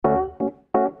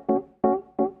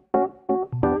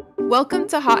Welcome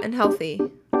to Hot and Healthy.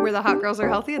 Where the hot girls are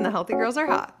healthy and the healthy girls are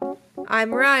hot. I'm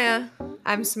Mariah.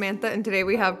 I'm Samantha, and today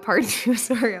we have part 2.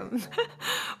 Sorry,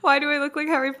 why do I look like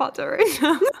Harry Potter right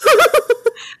now?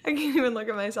 I can't even look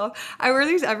at myself. I wear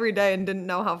these every day and didn't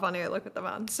know how funny I look with them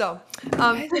on. So,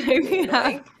 today we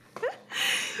have...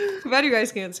 Too bad you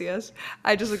guys can't see us.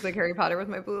 I just look like Harry Potter with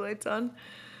my blue lights on.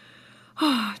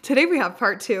 Today we have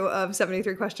part 2 of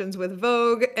 73 Questions with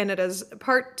Vogue, and it is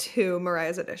part 2,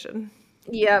 Mariah's edition.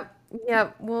 Yep.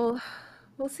 We'll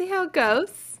see how it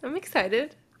goes. I'm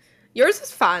excited. Yours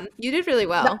was fun. You did really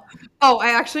well. No. Oh, I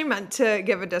actually meant to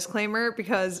give a disclaimer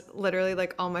because literally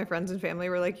like all my friends and family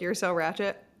were like, "You're so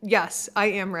ratchet." Yes, I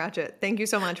am ratchet. Thank you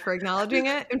so much for acknowledging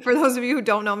it. And for those of you who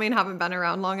don't know me and haven't been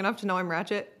around long enough to know I'm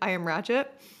ratchet, I am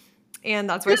ratchet. And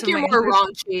that's why some of my more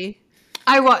raunchy.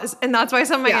 I was, and that's why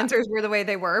some of my answers were the way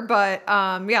they were. But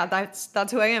yeah,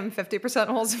 that's who I am. 50%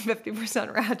 wholesome,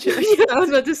 50% ratchet. I was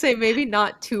about to say maybe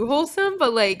not too wholesome,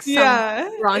 but like some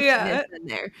raunchiness in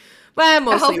there. But I'm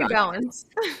mostly a healthy balance.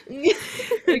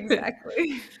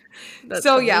 Exactly.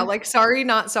 So funny. Yeah, like sorry,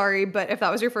 not sorry. But if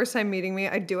that was your first time meeting me,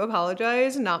 I do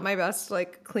apologize. Not my best,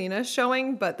 like cleanest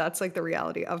showing, but that's like the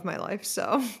reality of my life.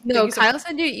 So no, Kyle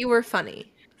said you were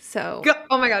funny. So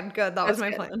oh my god, good. That was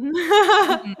my plan.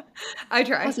 Mm-hmm. I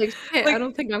try. I was like, I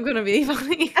don't think I'm gonna be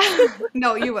funny.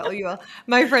 No, you will.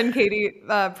 My friend Katie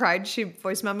Pride, she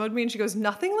voice memoed me and she goes,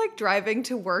 "Nothing like driving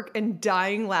to work and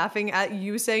dying laughing at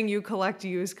you saying you collect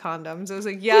used condoms." I was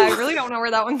like, yeah, I really don't know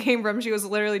where that one came from. She was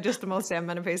literally just the most Sam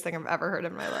Menefee thing I've ever heard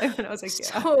in my life. And I was like,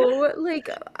 yeah. So like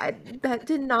that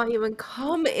did not even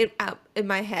come in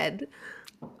my head.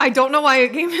 I don't know why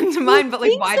it came into mind, but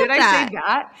like, why did I say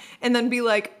that? And then be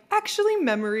like, actually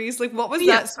memories. Like, what was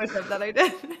that switch up that I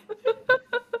did?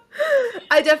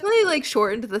 I definitely like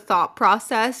shortened the thought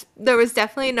process. There was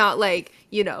definitely not like,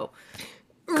 condoms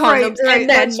and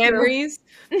then memories.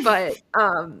 But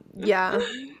yeah,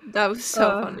 that was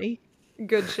so funny.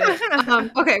 Good shit.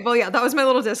 Okay, well, yeah, that was my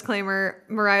little disclaimer.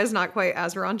 Mariah's not quite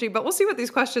as raunchy, but we'll see what these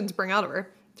questions bring out of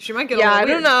her. She might get a little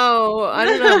weird. I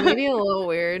don't know. Maybe a little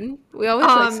weird. We always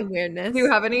like some weirdness. Do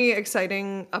you have any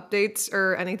exciting updates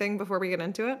or anything before we get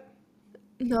into it?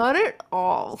 Not at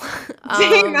all.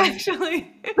 Same,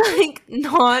 actually. Like,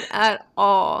 not at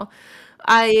all.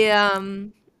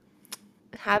 I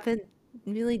haven't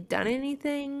really done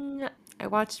anything. I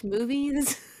watched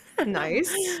movies.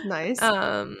 Nice.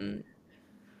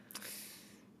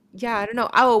 Yeah, I don't know.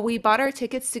 Oh, we bought our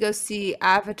tickets to go see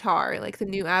Avatar, like the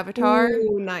new Avatar.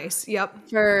 Ooh, nice. Yep.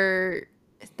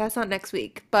 That's not next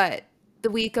week, but the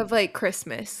week of like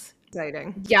Christmas.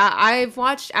 Exciting. Yeah, I've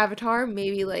watched Avatar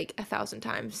maybe like 1,000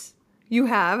 times. You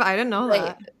have? I didn't know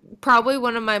that. Probably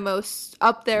one of my most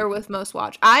up there with most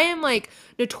watch. I am like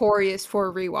notorious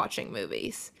for rewatching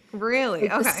movies. Really?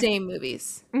 Like, the same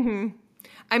movies. Mm-hmm.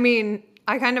 I mean,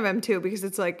 I kind of am too because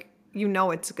it's like,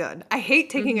 it's good. I hate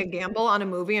taking a gamble on a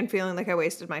movie and feeling like I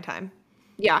wasted my time.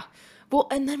 Yeah. Well,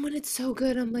 and then when it's so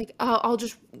good, I'm like, I'll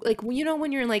just, like, when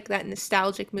you're in, like, that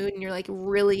nostalgic mood and you're, like,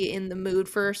 really in the mood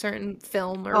for a certain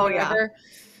film or whatever.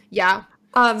 Yeah.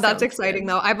 That's exciting,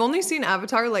 though. I've only seen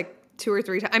Avatar, like, 2 or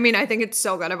 3 times. I mean, I think it's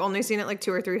so good. I've only seen it, like,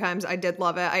 2 or 3 times. I did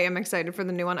love it. I am excited for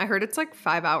the new one. I heard it's, like,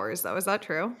 5 hours, though. Is that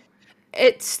true?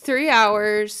 It's 3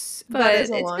 hours, but it's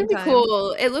going to be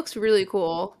cool. It looks really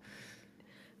cool.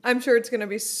 I'm sure it's going to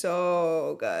be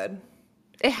so good.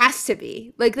 It has to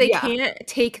be. Like, they can't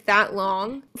take that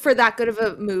long for that good of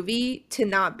a movie to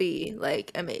not be,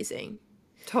 like, amazing.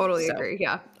 Totally agree.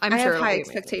 Yeah. I have high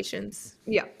expectations.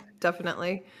 Yeah,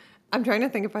 definitely. I'm trying to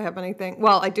think if I have anything.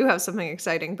 Well, I do have something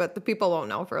exciting, but the people won't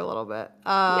know for a little bit.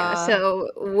 So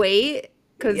wait.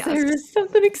 Because there is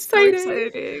something exciting. So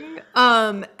exciting.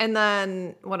 And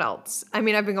then what else? I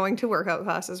mean, I've been going to workout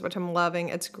classes, which I'm loving.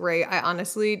 It's great. I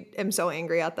honestly am so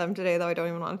angry at them today, though. I don't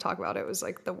even want to talk about it. It was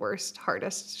like the worst,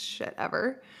 hardest shit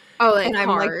ever. Oh, like, and I'm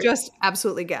like just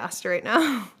absolutely gassed right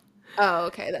now. Oh,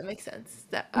 okay, that makes sense.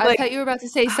 I thought you were about to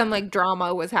say some like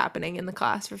drama was happening in the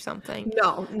class or something.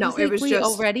 No, it was just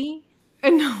already.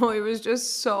 No, it was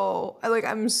just so like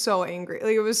I'm so angry.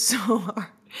 Like it was so hard.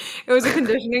 It was a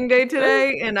conditioning day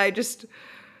today, and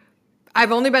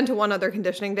I've only been to one other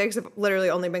conditioning day because I've literally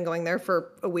only been going there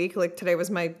for a week. Like today was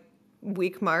my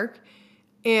week mark,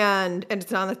 and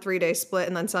it's on a 3-day split,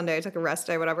 and then Sunday I took a rest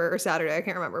day, whatever, or Saturday. I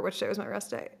can't remember which day was my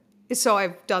rest day. So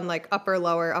I've done like upper,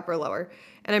 lower,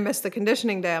 and I missed the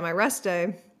conditioning day on my rest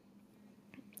day.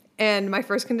 And my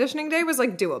first conditioning day was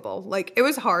like doable. Like it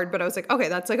was hard, but I was like, okay,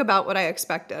 that's like about what I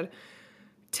expected.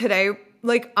 Today,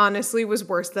 like honestly was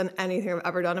worse than anything I've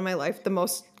ever done in my life. The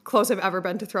most close I've ever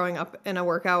been to throwing up in a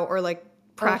workout or like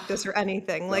practice or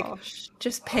anything. Like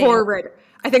just pain. Horrid.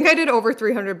 I think I did over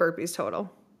 300 burpees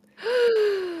total.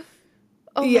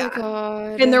 Oh my Yeah.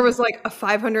 god. And there was like a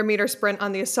 500-meter sprint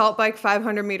on the assault bike,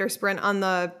 500-meter sprint on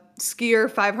the skier,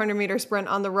 500-meter sprint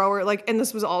on the rower. Like, and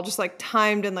this was all just like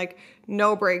timed and like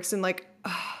no breaks and like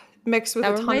mixed with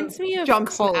That a ton of reminds me of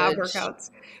jumps and ab college. workouts.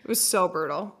 It was so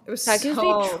brutal. It was That gives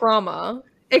me so. trauma.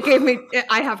 It gave me.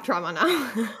 I have trauma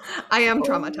now. I am Oh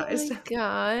my traumatized.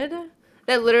 god.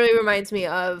 That literally reminds me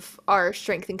of our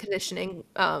strength and conditioning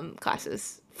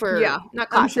classes Yeah, for not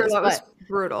I'm sure classes, that was but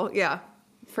brutal. Yeah.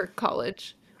 for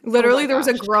college. Oh Literally, my there was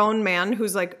a gosh. grown man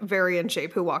who's like very in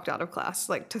shape who walked out of class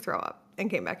like to throw up and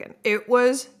came back in. It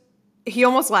was, he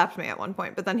almost lapped me at one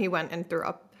point, but then he went and threw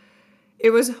up. It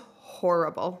was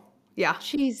horrible. Yeah,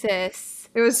 Jesus.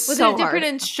 it was Was it a so different hard.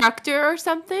 instructor or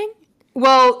something?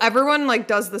 Well, everyone like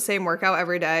does the same workout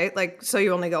every day. Like, so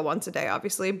you only go once a day,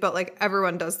 obviously, but like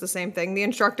everyone does the same thing. The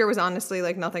instructor was honestly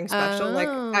like nothing special. Like,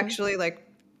 Oh, actually, like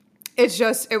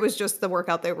it was just the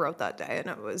workout they wrote that day,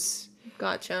 and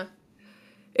gotcha.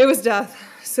 it was death.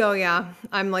 So yeah,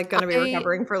 I'm like gonna be I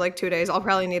recovering for like 2 days. I'll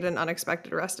probably need an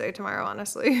unexpected rest day tomorrow,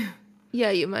 honestly.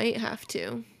 Yeah, you might have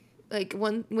to. Like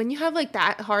when you have like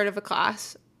that hard of a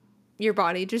class, your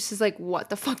body just is like, what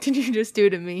the fuck did you just do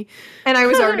to me? And I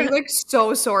was already like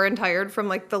so sore and tired from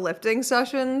like the lifting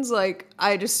sessions. Like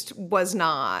I just was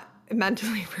not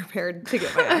mentally prepared to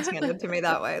get my ass handed to me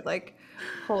that way. Like,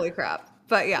 holy crap.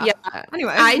 But yeah. Yeah,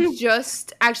 Anyway. I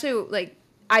just actually like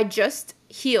I just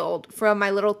healed from my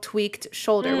little tweaked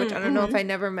shoulder, which I don't know if I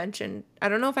never mentioned. I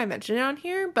don't know if I mentioned it on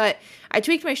here, but I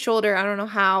tweaked my shoulder. I don't know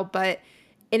how, but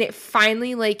and it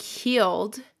finally like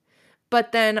healed.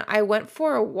 But then I went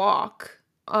for a walk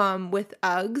with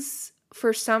Uggs.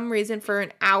 For some reason, for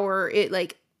an hour, it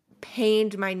like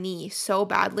pained my knee so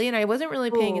badly, and I wasn't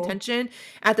really paying Oh. attention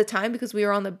at the time because we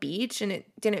were on the beach and it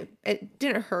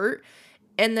didn't hurt.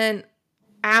 And then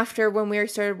after when we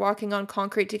started walking on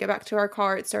concrete to get back to our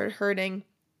car, it started hurting.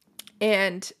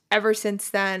 And ever since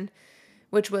then,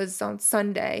 which was on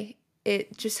Sunday,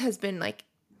 it just has been like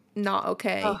not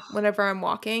okay Ugh. whenever I'm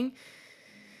walking.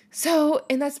 So,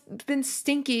 and that's been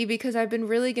stinky because I've been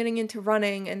really getting into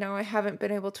running and now I haven't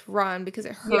been able to run because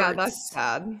it Yeah, that's hurts.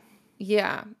 sad.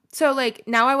 Yeah. So, like,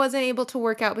 now I wasn't able to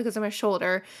work out because of my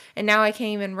shoulder, and now I can't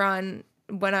even run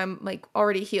when I'm like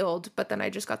already healed, but then I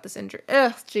just got this injury.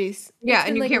 Ugh, jeez. Yeah, It's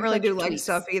and been you like can't a really bunch do of leg tweaks.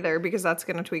 stuff either because that's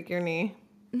gonna tweak your knee.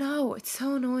 No, it's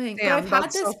so annoying. But I've Damn, had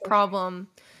that's so this frustrating. problem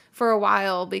for a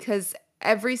while because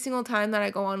every single time that I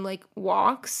go on like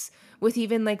walks with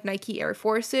even like Nike Air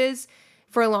Forces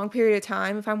for a long period of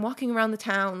time, if I'm walking around the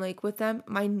town like with them,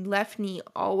 my left knee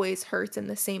always hurts in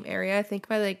the same area. I think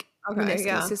my like Okay,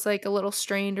 yeah. meniscus is like a little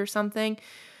strained or something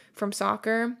from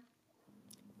soccer.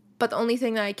 But the only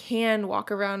thing that I can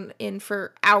walk around in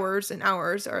for hours and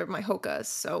hours are my Hokas.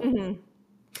 So Hmm.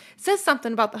 it says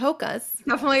something about the Hokas.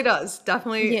 Definitely does.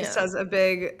 Definitely Yeah. says a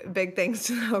big, big thanks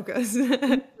to the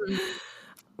Hokas. Mhm.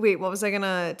 Wait, what was I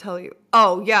gonna tell you?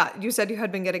 Oh, yeah, you said you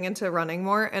had been getting into running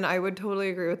more, and I would totally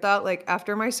agree with that. Like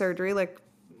after my surgery, like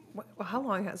how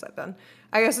long has that been?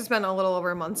 I guess it's been a little over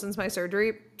a month since my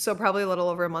surgery, so probably a little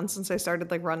over a month since I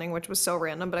started like running, which was so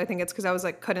random, but I think it's because I was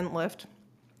like couldn't lift.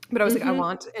 But I was like, I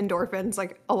want endorphins,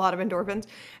 like a lot of endorphins.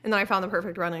 And then I found the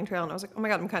perfect running trail and I was like, oh my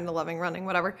God, I'm kind of loving running,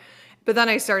 whatever. But then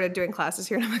I started doing classes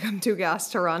here and I'm like, I'm too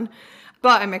gassed to run.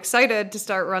 But I'm excited to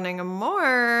start running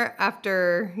more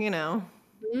after,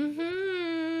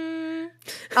 Mhm.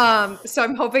 So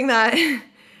I'm hoping that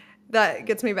that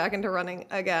gets me back into running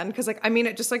again. Cause like, I mean,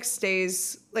 it just like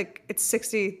stays like it's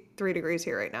 63 degrees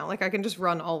here right now. Like I can just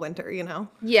run all winter.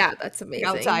 Yeah, that's Like, amazing.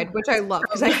 outside, which I love So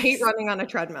because I hate nice. running on a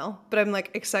treadmill, but I'm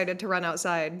like excited to run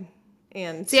outside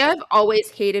and See, I've always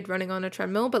hated running on a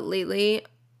treadmill, but lately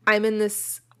I'm in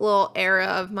this little era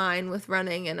of mine with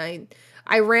running and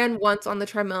I ran once on the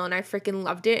treadmill and I freaking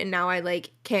loved it and now I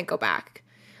like can't go back.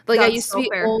 Like I that's used to so be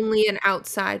fair. only an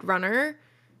outside runner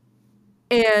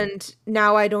and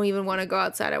now I don't even want to go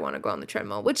outside. I want to go on the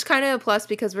treadmill, which is kind of a plus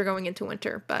because we're going into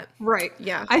winter, but Right.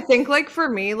 yeah. I think like for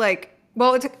me, like,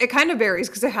 well, it kind of varies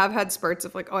because I have had spurts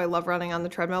of like, oh, I love running on the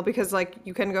treadmill because like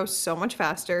you can go so much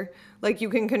faster. Like you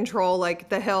can control like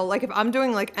the hill. Like if I'm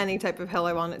doing like any type of hill,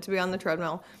 I want it to be on the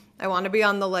treadmill. I want to be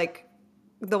on the like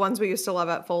the ones we used to love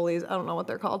at Foley's. I don't know what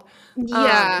they're called. Um,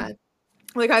 Yeah.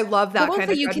 like I love The that ones kind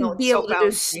that of you treadmill. can It's be so able to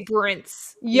do bouncy.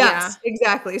 sprints. Yeah. Yes,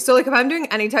 exactly. So like if I'm doing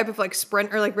any type of like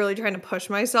sprint or like really trying to push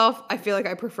myself, I feel like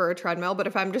I prefer a treadmill. But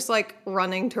if I'm just like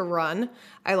running to run,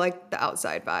 I like the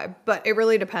outside vibe. But it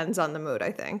really depends on the mood,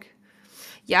 I think.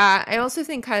 Yeah, I also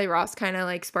think Kylie Ross kind of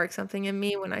like sparked something in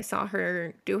me when I saw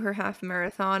her do her half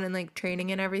marathon and like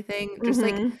training and everything. Just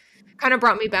like Hmm. kind of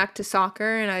brought me back to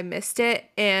soccer and I missed it.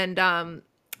 And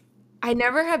I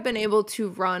never have been able to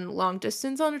run long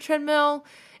distance on a treadmill.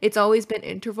 It's always been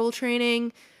interval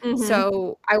training. Mm-hmm.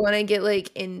 So I want to get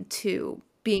like into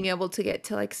being able to get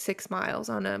to like 6 miles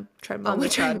on a treadmill, On the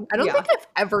which I tread. don't Yeah. think I've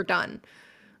ever done.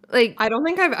 Like, I don't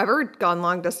think I've ever gone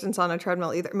long distance on a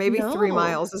treadmill either. Maybe 3 no,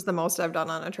 miles is the most I've done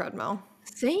on a treadmill.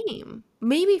 same.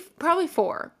 Maybe, probably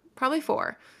four. Probably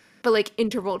four. But like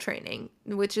interval training,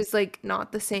 which is like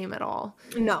not the same at all.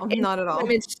 No, And not at I'm all.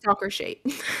 in soccer shape.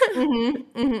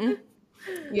 Mm-hmm. Mm-hmm.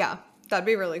 Yeah, that'd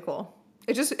be really cool.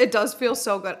 It does feel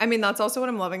so good. I mean, that's also what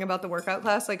I'm loving about the workout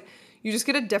class. Like, you just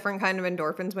get a different kind of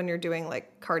endorphins when you're doing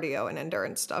like cardio and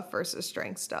endurance stuff versus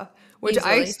strength stuff, which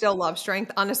I Easily. still love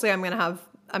strength. Honestly, I'm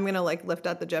gonna like lift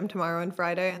at the gym tomorrow and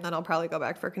Friday, and then I'll probably go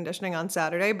back for conditioning on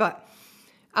Saturday. But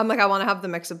I'm like, I want to have the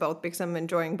mix of both because I'm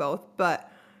enjoying both. But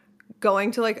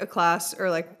going to like a class or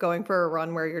like going for a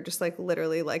run where you're just like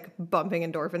literally like bumping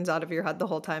endorphins out of your head the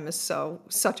whole time is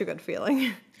such a good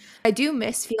feeling. I do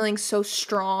miss feeling so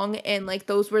strong, and like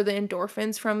those were the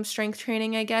endorphins from strength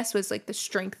training, I guess, was like the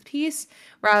strength piece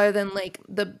rather than like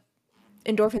the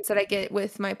endorphins that I get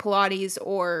with my Pilates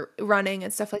or running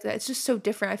and stuff like that. It's just so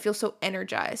different. I feel so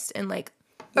energized and like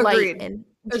light Agreed. and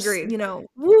just, Agreed.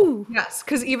 woo. Yes,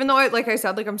 because even though like I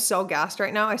said, like I'm so gassed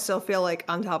right now, I still feel like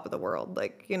on top of the world.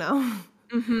 Like, you know,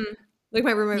 Mm-hmm. like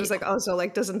my roommate Yeah, was like, "Oh, so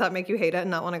like, doesn't that make you hate it and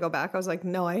not want to go back?" I was like,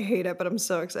 "No, I hate it, but I'm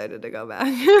so excited to go back."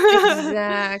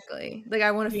 exactly. Like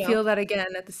I want to Yeah. feel that again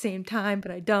at the same time,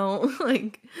 but I don't.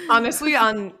 Like, Honestly,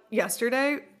 on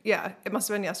yesterday, yeah, it must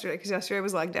have been yesterday because yesterday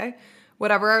was leg day.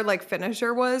 Whatever our like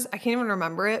finisher was, I can't even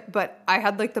remember it, but I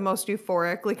had like the most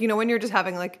euphoric, like, you know, when you're just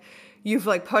having like, you've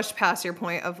like pushed past your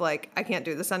point of like, I can't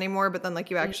do this anymore, but then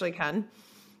like you actually can.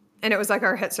 And it was like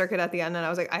our hit circuit at the end, and I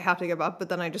was like, I have to give up, but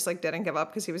then I just like didn't give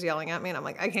up because he was yelling at me, and I'm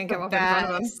like, I can't the give up in front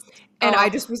of him. best. And I Oh,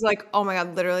 just was like, oh my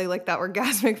God, literally like that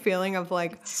orgasmic feeling of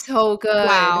like, so good.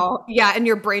 wow. Yeah, and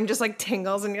your brain just like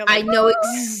tingles and you're I like, know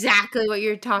exactly what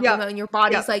you're talking yep, about, and your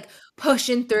body's yep. like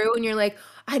pushing through, and you're like,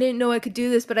 I didn't know I could do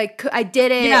this, but I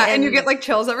did it, Yeah, and you and get like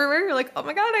chills everywhere. You're like, oh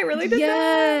my God, I really did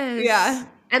that. yes. Yeah.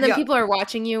 And then Yep. people are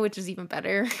watching you, which is even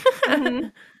better.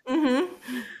 Mhm. Mhm.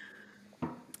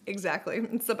 Exactly.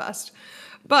 It's the best.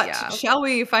 But Yeah. shall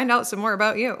we find out some more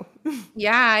about you?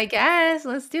 Yeah, I guess.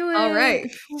 Let's do All right.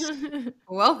 it.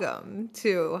 Welcome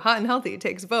to Hot and Healthy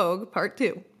Takes Vogue Part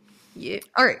 2. Yeah.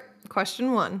 All right.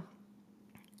 Question 1.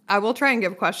 I will try and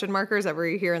give question markers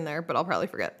every here and there, but I'll probably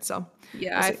forget. So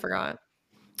Yeah, we'll I see. forgot.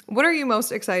 What are you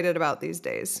most excited about these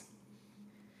days?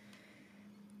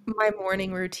 My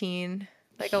morning routine,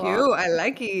 like a lot. Cute. I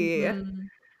like it. Mhm.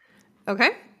 Okay.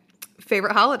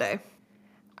 Favorite holiday?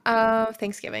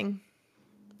 Thanksgiving.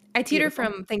 I teeter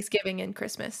Beautiful. from Thanksgiving and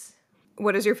Christmas.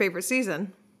 What is your favorite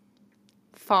season?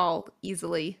 Fall,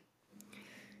 easily.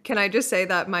 Can I just say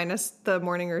that minus the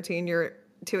morning routine, your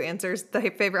two answers, the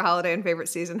favorite holiday and favorite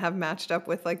season, have matched up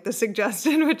with like the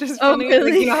suggestion, which is Oh, funny. Like, you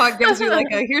really? know how it gives you like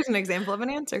a here's an example of an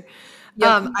answer.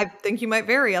 Yep. I think you might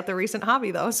vary at the recent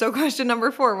hobby though. So question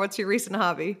number 4, what's your recent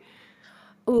hobby?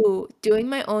 Ooh, doing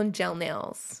my own gel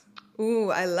nails. Ooh,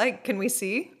 I like. Can we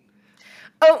see?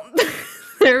 Oh,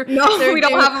 they're No, they're we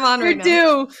don't due. have them on They're right now.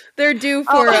 due. They're due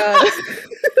for Oh,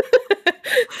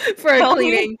 for a tell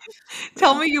me, cleaning.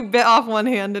 tell me you bit off one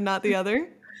hand and not the other.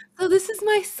 So this is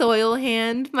my soil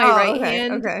hand, my Oh, right okay,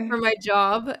 hand okay. for my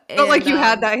job, But like and you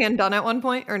had that hand done at one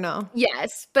point or no?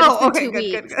 yes, but it's Oh, been okay, two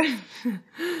good, good, weeks. good.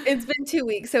 It's been 2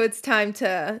 weeks, so it's time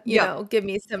to, Yep. give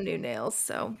me some new nails.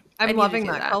 So I I'm need to loving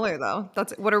do that that. color though.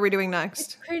 That's what are we doing It's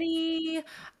next? pretty.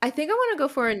 I think I want to go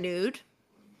for a nude,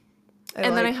 I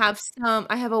and then like.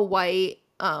 I have a white,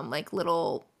 like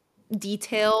little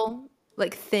detail,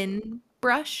 like thin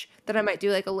brush that I might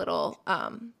do like a little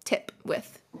tip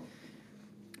with.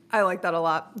 I like that a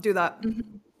lot. Do that.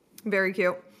 Mhm. Very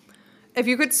cute. If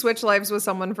you could switch lives with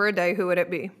someone for a day, who would it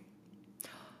be?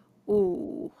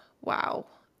 Ooh, wow.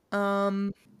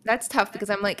 That's tough because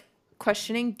I'm like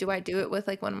questioning, do I do it with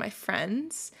like one of my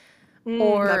friends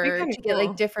That'd be or kind to of get like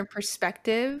cool. different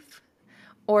perspective,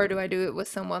 or do I do it with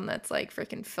someone that's like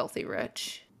freaking filthy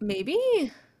rich?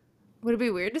 Maybe. Would it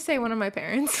be weird to say one of my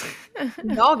parents?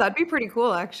 No, that'd be pretty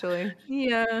cool actually.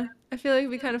 Yeah, I feel like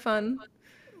it'd be kind of fun.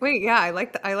 Wait, yeah, I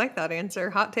like that answer.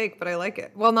 Hot take, but I like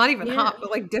it. Well, not even Yeah, hot, but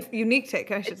like unique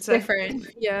take, I should it's say. different.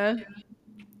 Yeah.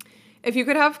 If you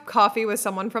could have coffee with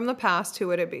someone from the past, who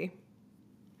would it be?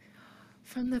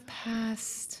 From the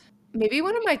past. Maybe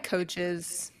one of my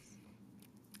coaches,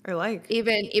 Or like,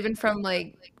 even from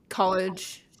like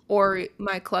college or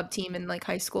my club team in like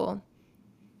high school.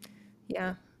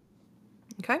 Yeah.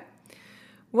 okay.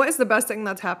 What is the best thing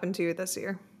that's happened to you this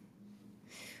year?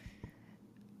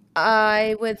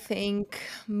 I would think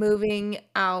moving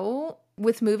out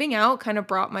with moving out kind of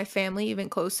brought my family even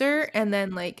closer, and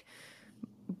then like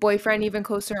boyfriend even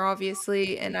closer,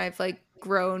 obviously, and I've like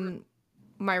grown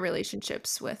my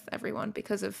relationships with everyone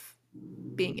because of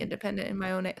being independent in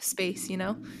my own space, you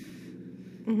know?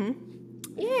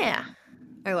 Yeah.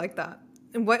 I like that.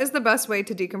 And what is the best way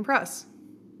to decompress?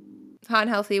 Hot and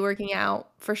healthy, working out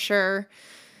for sure.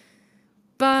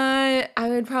 But I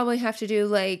would probably have to do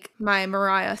like my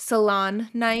Mariah salon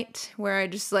night where I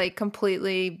just like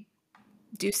completely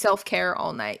do self-care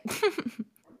all night.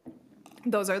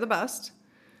 Those are the best.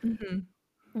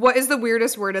 What is the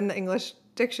weirdest word in the English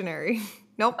dictionary?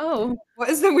 Nope. Oh. What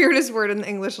is the weirdest word in the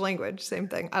English language? Same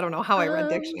thing. I don't know how I read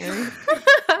dictionary.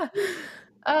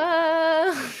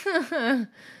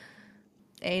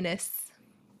 Anus.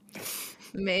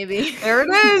 Maybe. There it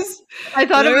is. I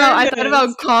thought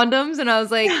about condoms and I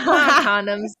was like,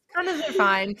 condoms. Condoms are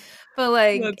fine. But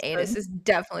like That's anus fun. is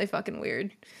definitely fucking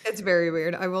weird. It's very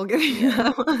weird. I will give you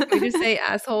that one. We just say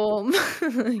asshole.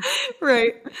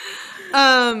 Right.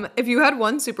 If you had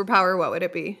one superpower, what would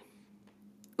it be?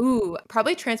 Ooh,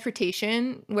 probably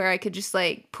transportation where I could just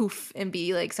like poof and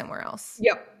be like somewhere else.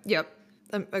 Yep.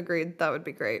 Agreed. That would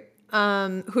be great.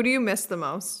 Who do you miss the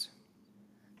most?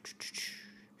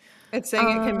 It's saying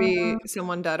it can be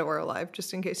someone dead or alive,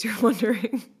 just in case you're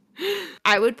wondering.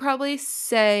 I would probably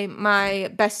say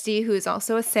my bestie, who is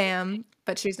also a Sam,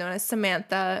 but she's known as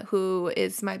Samantha, who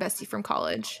is my bestie from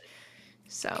college.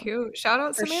 So Cute. Shout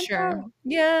out for Samantha. sure.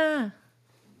 Yeah.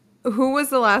 Who was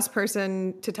the last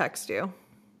person to text you?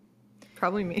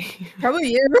 Probably me.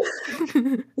 Probably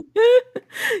you.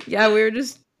 Yeah, we were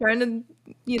just trying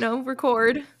to,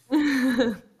 record.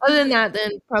 Other than that,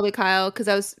 then probably Kyle, because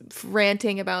I was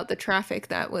ranting about the traffic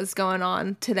that was going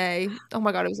on today. Oh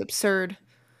my God, it was absurd.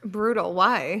 Brutal.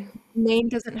 Why? Maine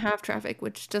doesn't have traffic,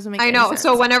 which doesn't make I any know. sense.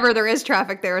 So whenever there is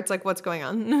traffic there, it's like, what's going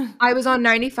on? I was on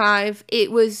 95.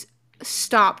 It was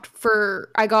stopped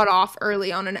I got off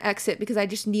early on an exit because I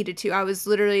just needed to. I was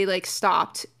literally like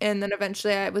stopped. And then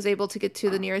eventually I was able to get to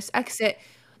the nearest exit.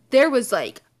 There was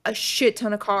like a shit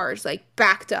ton of cars like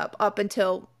backed up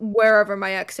until wherever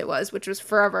my exit was, which was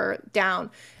forever down.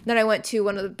 Then I went to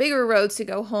one of the bigger roads to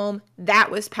go home.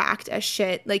 That was packed as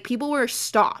shit. Like people were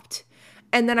stopped.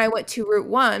 And then I went to Route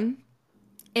 1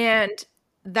 and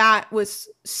that was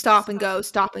stop and go,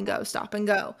 stop and go, stop and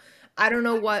go. I don't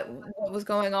know what was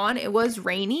going on. It was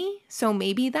rainy, so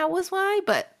maybe that was why,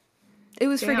 but it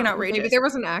was freaking outrageous. Maybe there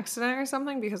was an accident or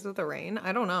something because of the rain.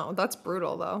 I don't know. That's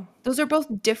brutal though. Those are both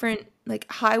different, like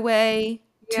highway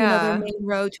to another main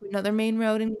road to another main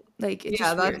road, and like it's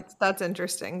just weird. That's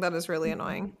interesting. That is really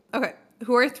annoying. Okay,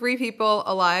 who are 3 people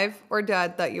alive or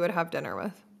dead that you would have dinner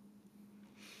with?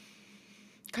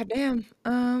 God damn.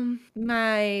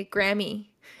 My Grammy.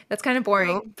 That's kind of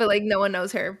boring, but like no one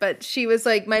knows her. But she was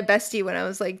like my bestie when I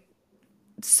was like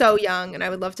so young, and I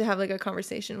would love to have like a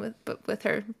conversation with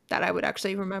her that I would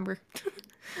actually remember.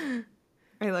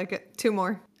 I like it. 2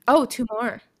 more. Oh, 2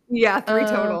 more. Yeah, 3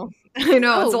 total. I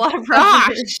know it's a lot of gosh.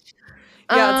 pressure.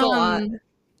 Yeah, it's a lot.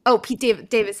 Oh, Pete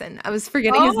Davidson. I was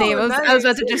forgetting his name. Nice. I was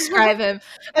about to describe him.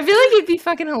 I feel like he'd be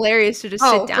fucking hilarious to just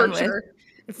sit down with.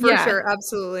 For sure,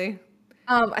 absolutely.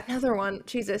 Another one.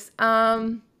 Jesus.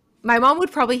 My mom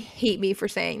would probably hate me for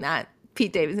saying that,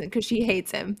 Pete Davidson, because she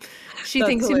hates him. She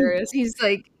thinks he's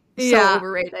like so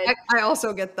overrated. I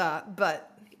also get that,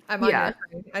 but I'm on your side.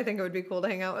 I think it would be cool to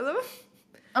hang out with him.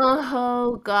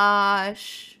 Oh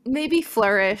gosh, maybe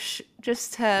Flourish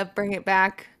just to bring it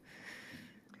back.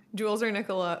 Jules or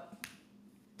Nicolette?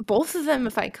 Both of them,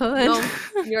 if I could. No,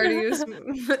 you already used.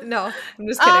 No, I'm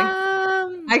just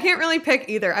kidding. I can't really pick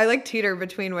either. I like teeter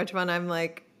between which one I'm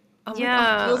like.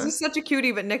 Yeah, Jules is such a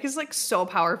cutie, but Nick is like so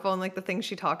powerful and like the things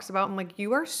she talks about. I'm like,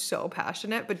 you are so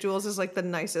passionate, but Jules is like the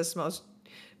nicest, most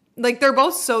like they're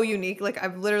both so unique. Like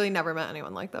I've literally never met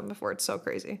anyone like them before. It's so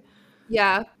crazy.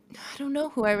 Yeah, I don't know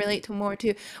who I relate to more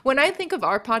to. When I think of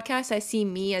our podcast, I see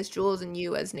me as Jules and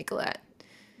you as Nicolette.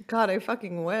 God, I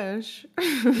fucking wish.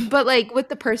 But like with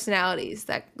the personalities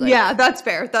that. Like, yeah, that's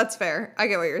fair. That's fair. I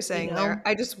get what you're saying there.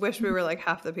 I just wish we were like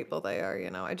half the people they are.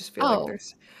 I just feel like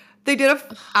there's. They did an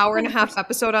hour and a half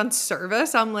episode on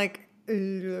service. I'm like, how do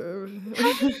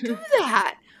you do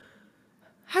that?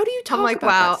 How do you talk? I'm like, about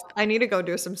wow, that? I need to go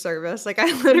do some service. Like,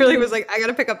 I literally was like, I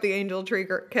gotta pick up the angel tree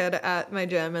kid at my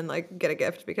gym and like get a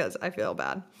gift because I feel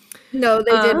bad. No,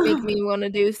 they did make me want to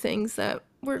do things that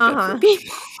were good for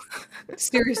people.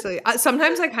 Seriously,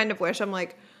 sometimes I kind of wish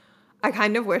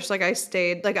like I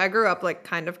stayed, like I grew up like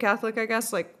kind of Catholic, I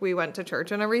guess, like we went to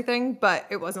church and everything, but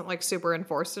it wasn't like super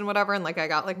enforced and whatever, and like I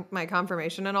got like my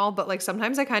confirmation and all, but like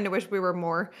sometimes I kind of wish we were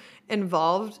more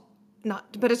involved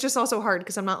not, but it's just also hard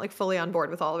because I'm not like fully on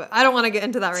board with all of it. I don't want to get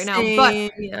into that right now,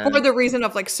 Same, but for the reason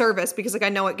of like service, because like I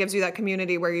know it gives you that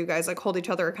community where you guys like hold each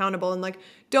other accountable and like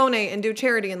donate and do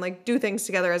charity and like do things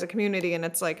together as a community. And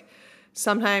it's like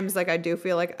sometimes like I do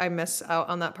feel like I miss out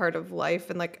on that part of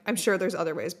life. And like I'm sure there's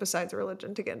other ways besides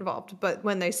religion to get involved. But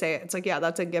when they say it, it's like, yeah,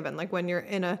 that's a given. Like when you're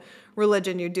in a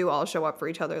religion, you do all show up for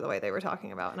each other the way they were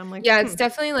talking about. And I'm like, yeah, it's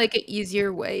definitely like an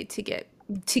easier way to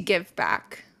give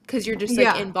back. Because you're just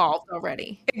like involved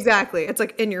already. Exactly. It's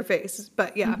like in your face.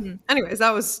 But yeah. Anyways,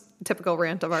 that was a typical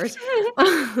rant of ours.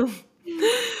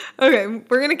 Okay,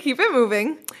 we're going to keep it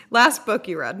moving. Last book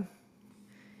you read?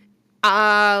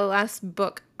 Last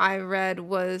book I read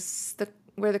was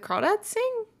Where the Crawdads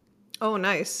Sing. Oh,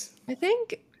 nice. I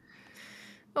think it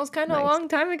was kind of a long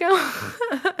time ago.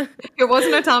 It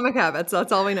wasn't Atomic Habits.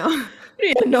 That's all we know.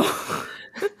 Yeah, no.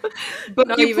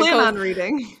 But you plan on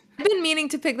reading. I've been meaning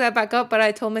to pick that back up, but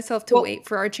I told myself to wait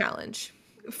for our challenge.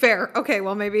 Fair. Okay,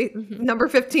 well, maybe number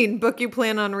 15, book you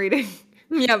plan on reading.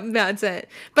 Yep, that's it.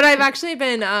 But I've actually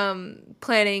been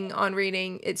planning on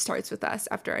reading It Starts With Us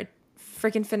after I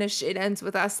freaking finish It Ends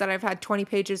With Us, that I've had 20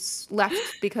 pages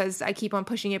left because I keep on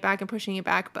pushing it back,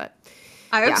 but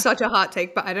I have such a hot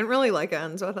take, but I didn't really like It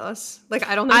Ends With Us. Like,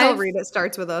 I don't think I'll read It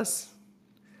Starts With Us.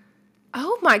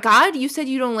 Oh my God, you said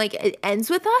you don't like It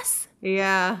Ends With Us?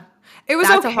 Yeah. It was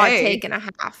That's okay. a hot take and a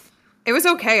half. It was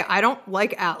okay. I don't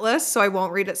like Atlas, so I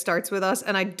won't read It Starts With Us,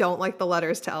 and I don't like the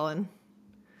letters to Ellen.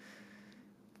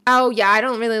 Oh yeah, I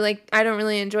don't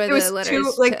really enjoy the letters.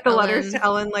 Too, like the letters to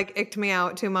Ellen like icked me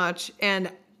out too much,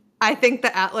 and I think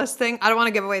the Atlas thing. I don't want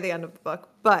to give away the end of the book,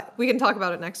 but we can talk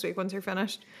about it next week once you're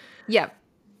finished. Yeah,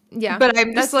 yeah. But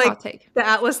I'm just like the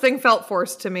Atlas thing felt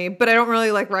forced to me, but I don't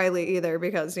really like Riley either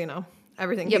because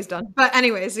everything he's done. But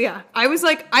anyways, yeah, I was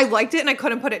like, I liked it and I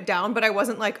couldn't put it down, but I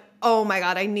wasn't like, oh my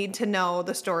God, I need to know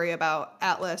the story about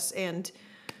Atlas and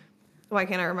why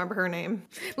can't I remember her name?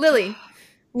 Lily,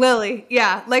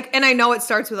 yeah. Like, and I know It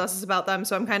Starts With Us is about them,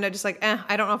 so I'm kind of just like,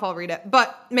 I don't know if I'll read it.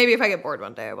 But maybe if I get bored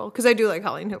one day, I will. Because I do like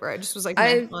Colleen Hoover. I just was like,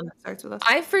 It Starts With Us.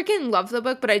 I freaking love the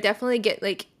book, but I definitely get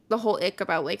like the whole ick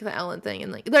about like the Ellen thing.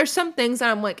 And like, there's some things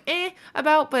that I'm like,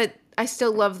 about, but I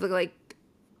still love the like,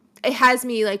 it has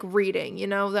me like reading,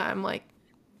 that I'm like.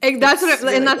 That's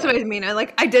what I mean.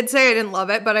 I did say I didn't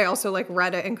love it, but I also like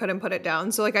read it and couldn't put it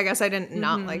down. So like, I guess I didn't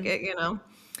not like it,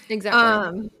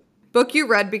 Exactly. Book you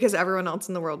read because everyone else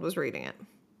in the world was reading it.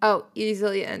 Oh,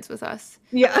 Easily It Ends With Us.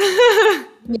 Yeah.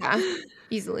 Yeah,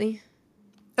 easily.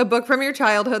 A book from your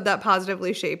childhood that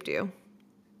positively shaped you.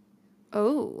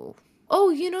 Oh,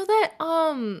 you know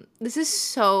that, this is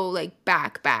so like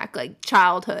back, like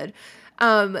childhood.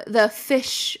 The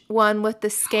fish one with the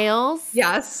scales.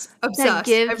 Yes. Obsessed.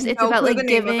 It's about like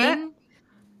giving.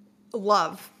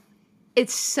 Love.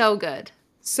 It's so good.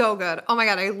 So good. Oh my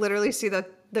God. I literally see the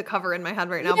cover in my head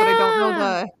right now, but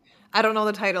I don't know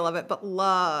the title of it, but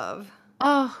Love.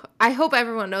 Oh, I hope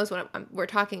everyone knows what we're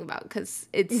talking about because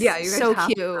it's so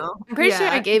cute. I'm pretty sure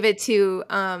I gave it to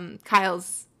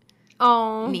Kyle's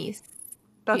niece.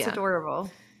 That's adorable.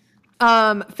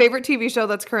 Favorite TV show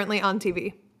that's currently on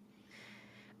TV?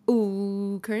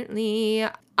 Ooh, currently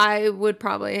I would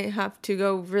probably have to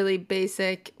go really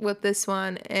basic with this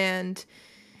one and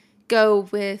go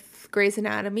with Grey's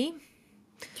Anatomy.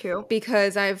 Cute.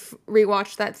 Because I've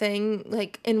rewatched that thing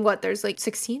there's like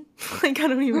 16? Like I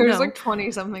don't even know. There's like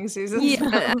 20 something seasons. Yeah,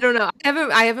 I don't know.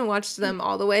 I haven't watched them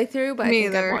all the way through, but I think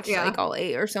either. I've watched like all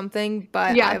 8 or something.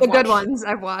 But yeah, the good ones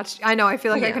I've watched. I know. I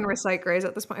feel like I can recite Grey's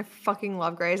at this point. I fucking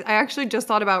love Grey's. I actually just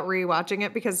thought about rewatching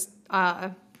it because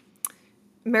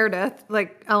Meredith,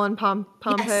 like Ellen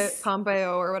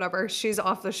Pompeo or whatever, she's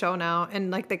off the show now, and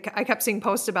like I kept seeing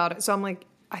posts about it, so I'm like,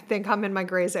 I think I'm in my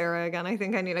Grey's era again. I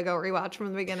think I need to go rewatch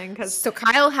from the beginning So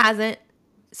Kyle hasn't.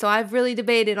 So I've really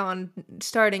debated on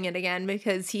starting it again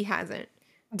because he hasn't.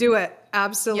 Do it.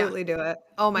 Absolutely do it.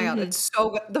 Oh my God. It's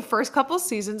so good. The first couple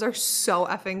seasons are so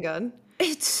effing good.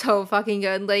 It's so fucking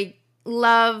good. Like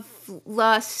love,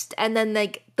 lust, and then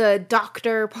like the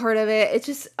doctor part of it. It's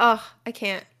just, I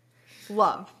can't.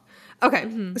 Love.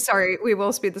 Okay. Sorry. We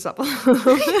will speed this up a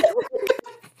little.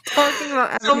 Talking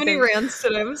about everything. So many rants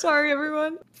today. I'm sorry,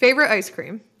 everyone. Favorite ice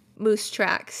cream? Moose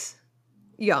Tracks.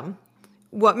 Yum.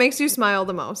 What makes you smile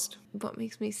the most? What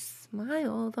makes me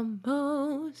smile the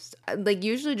most? Like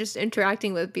usually just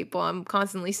interacting with people. I'm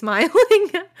constantly smiling.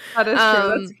 That is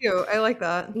true. That's cute. I like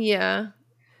that. Yeah.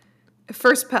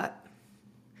 First pet?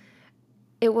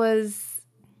 It was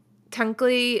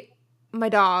technically my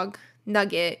dog,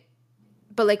 Nugget.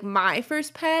 But like my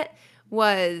first pet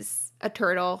was a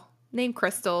turtle named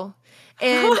Crystal.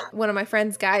 And one of my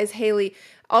friends, guys, Haley,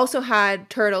 also had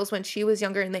turtles when she was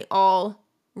younger, and they all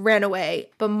ran away.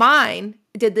 But mine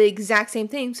did the exact same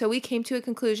thing. So we came to a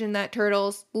conclusion that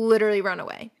turtles literally run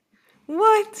away.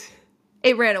 What?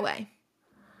 It ran away.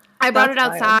 I brought it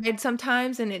That's wild. outside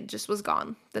sometimes and it just was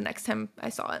gone the next time I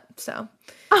saw it. So,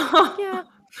 yeah.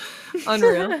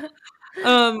 Unreal.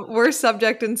 Worst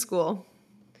subject in school.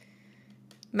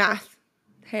 Math,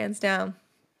 hands down.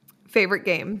 Favorite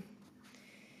game.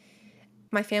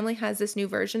 My family has this new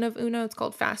version of Uno. It's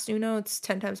called Fast Uno. It's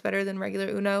 10 times better than regular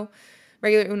Uno.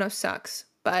 Regular Uno sucks,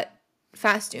 but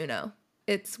Fast Uno,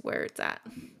 it's where it's at.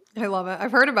 I love it.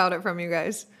 I've heard about it from you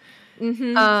guys.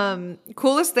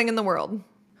 Coolest thing in the world.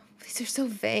 These are so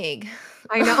vague.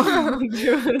 I know.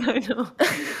 I know.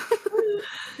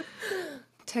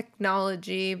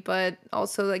 Technology, but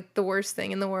also like the worst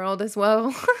thing in the world as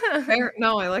well.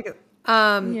 No, I like it.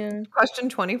 Yeah. Question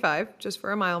 25, just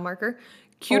for a mile marker.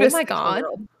 Cutest Oh my thing in the God.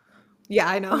 world. Yeah,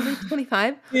 I know. Only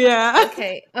 25? Yeah.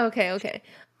 Okay.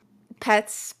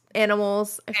 Pets,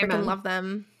 animals, I freaking Amen. love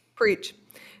them. Preach.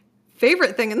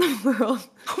 Favorite thing in the world.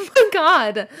 Oh my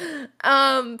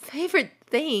God. Favorite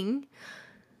thing?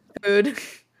 Food.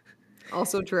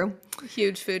 Also true.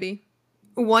 Huge foodie.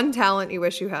 One talent you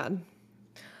wish you had.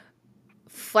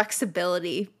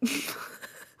 Flexibility.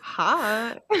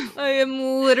 Hot. I am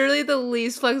literally the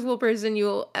least flexible person you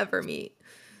will ever meet.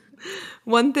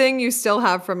 One thing you still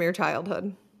have from your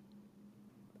childhood.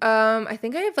 I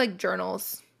think I have like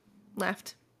journals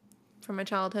left from my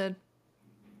childhood.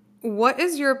 What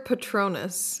is your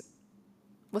Patronus?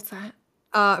 What's that?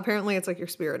 Apparently it's like your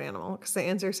spirit animal, because the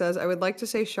answer says, I would like to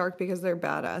say shark because they're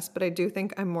badass, but I do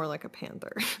think I'm more like a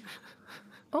panther.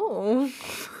 Oh.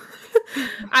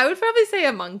 I would probably say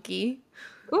a monkey.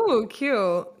 Ooh,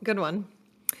 cute. Good one.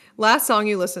 Last song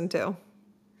you listened to.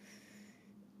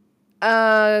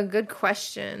 Good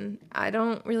question. I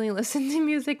don't really listen to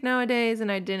music nowadays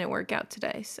and I didn't work out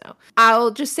today, so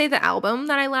I'll just say the album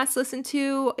that I last listened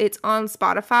to. It's on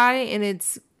Spotify and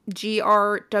it's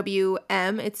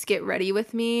GRWM. It's Get Ready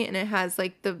With Me and it has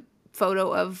like the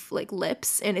photo of like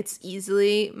lips and it's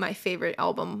easily my favorite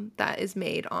album that is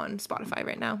made on Spotify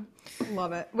right now.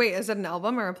 Love it. Wait, is it an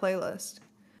album or a playlist?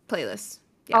 Playlist.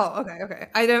 Yeah. Oh, okay.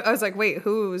 I was like, wait,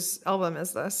 whose album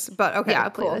is this? But okay, Yeah,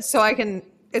 cool. playlist. So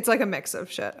it's like a mix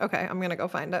of shit. Okay, I'm gonna go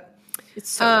find it. It's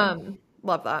so good.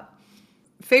 Love that.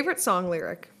 Favorite song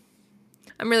lyric?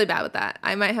 I'm really bad with that.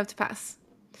 I might have to pass.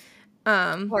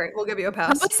 All right, we'll give you a How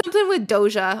pass. about something with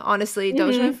Doja, honestly.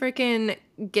 Doja freaking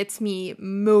gets me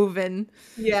moving.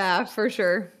 Yeah, for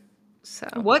sure. So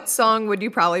What song would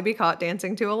you probably be caught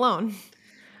dancing to alone?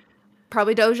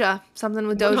 probably Doja. Something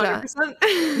with Doja.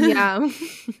 100%. Yeah.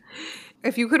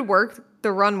 If you could work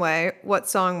the runway, what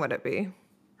song would it be?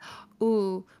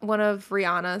 Ooh, one of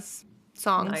Rihanna's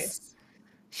songs. Nice.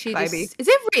 She Vibey. just, is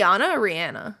it Rihanna or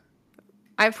Rihanna?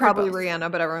 I've heard Probably both.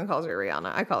 Rihanna, but everyone calls her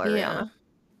Rihanna. I call her Yeah. Rihanna.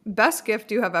 Best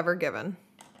gift you have ever given?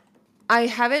 I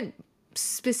haven't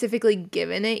specifically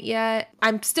given it yet.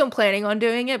 I'm still planning on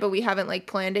doing it, but we haven't like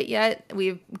planned it yet.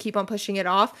 We keep on pushing it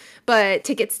off. But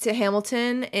tickets to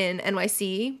Hamilton in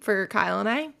NYC for Kyle and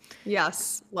I.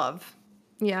 Yes, love.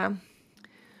 Yeah.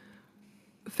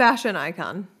 Fashion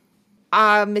icon.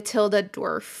 Matilda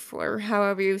Dwarf, or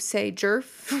however you say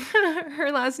Jerf, her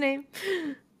last name.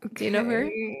 Do you know her?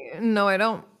 No, I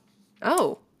don't.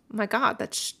 Oh my God,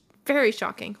 that's very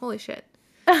shocking. Holy shit.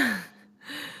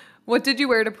 What did you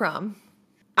wear to prom?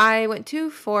 I went to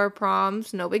 4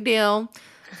 proms, no big deal.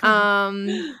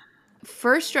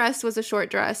 First dress was a short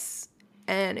dress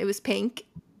and it was pink.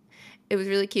 It was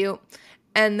really cute.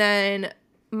 And then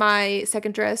my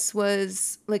second dress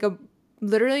was like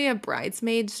literally a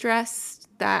bridesmaid's dress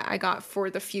that I got for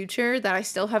the future that I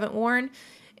still haven't worn.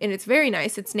 And it's very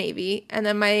nice. It's navy. And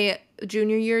then my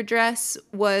junior year dress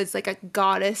was like a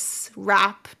goddess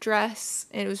wrap dress.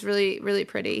 And it was really, really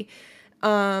pretty.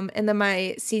 And then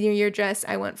my senior year dress,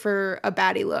 I went for a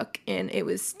baddie look and it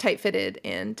was tight fitted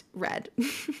and red.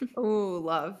 Ooh,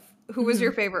 love. Who was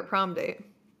your favorite prom date?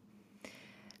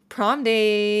 Prom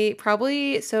day,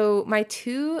 probably. So my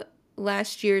 2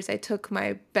 last years, I took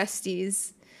my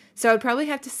besties. So I'd probably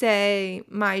have to say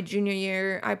my junior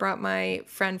year, I brought my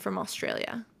friend from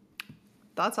Australia.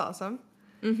 That's awesome.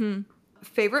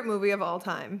 Favorite movie of all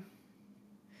time?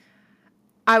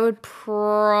 I would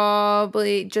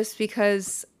probably, just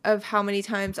because of how many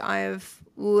times I've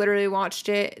literally watched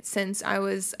it since I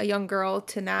was a young girl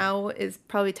to now, is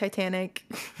probably Titanic.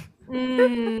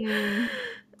 I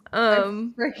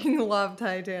freaking love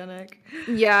Titanic.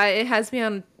 Yeah, it has me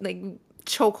on like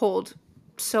chokehold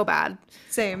so bad.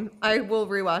 Same. I will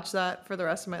rewatch that for the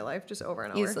rest of my life, just over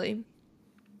and over. Easily.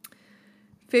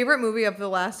 Favorite movie of the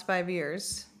last 5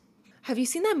 years? Have you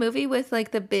seen that movie with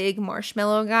like the big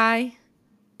marshmallow guy?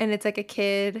 and it's like a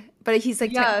kid, but he's like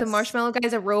the Yes. marshmallow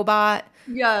guy's a robot.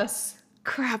 Yes.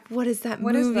 Crap, what is that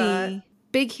What movie? is that?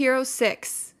 Big Hero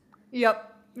 6.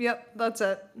 Yep. That's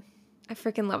it. I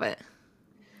freaking love it.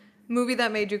 Movie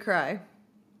that made you cry.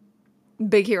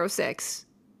 Big Hero 6.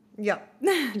 Yep.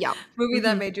 Yep. Movie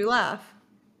that made you laugh.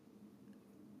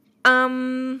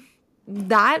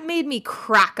 That made me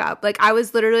crack up. Like, I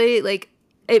was literally, like,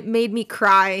 it made me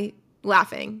cry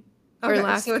laughing. Or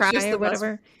laugh, so it's cry, just or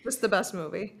whatever. Just the best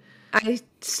movie. I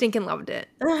stinking loved it.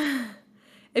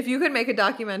 If you could make a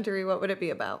documentary, what would it be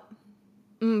about?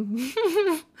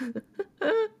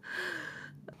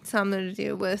 Something to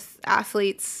do with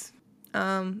athletes.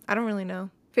 I don't really know.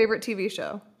 Favorite TV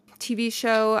show? TV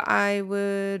show, I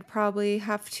would probably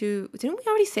have to... Didn't we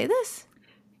already say this?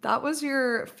 That was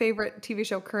your favorite TV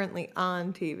show currently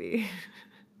on TV.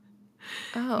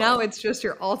 Oh. Now it's just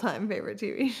your all-time favorite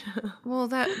TV show. Well,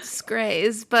 that's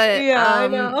Grey's, but... Yeah, I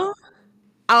know.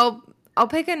 I'll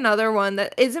pick another one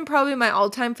that isn't probably my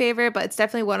all-time favorite, but it's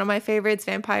definitely one of my favorites,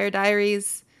 Vampire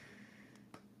Diaries.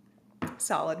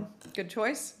 Solid. Good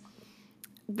choice.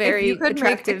 Very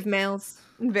attractive males.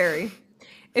 Very.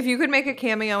 If you could make a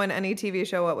cameo in any TV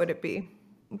show, what would it be?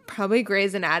 Probably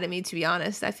Grey's Anatomy, to be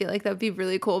honest. I feel like that would be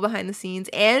really cool behind the scenes.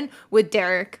 And with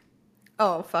Derek.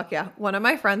 Oh, fuck yeah. One of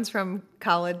my friends from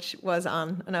college was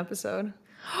on an episode.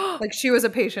 Like, she was a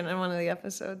patient in one of the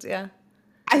episodes, yeah.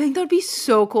 I think that would be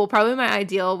so cool. Probably my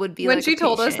ideal would be when like she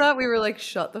told us that, we were like,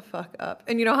 shut the fuck up.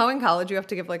 And you know how in college you have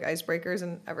to give like icebreakers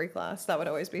in every class? That would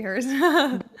always be hers.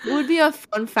 It would be a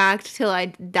fun fact till I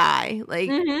die. Like,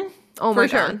 oh my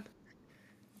God.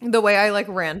 The way I like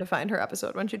ran to find her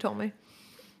episode when she told me.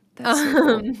 That's so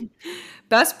cool.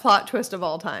 Best plot twist of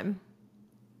all time.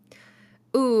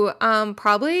 Ooh,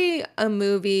 probably a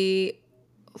movie.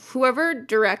 Whoever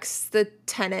directs the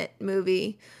Tenet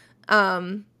movie,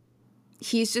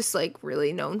 he's just like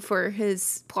really known for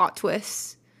his plot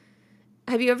twists.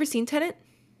 Have you ever seen Tenet?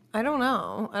 I don't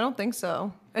know. I don't think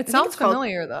so. It sounds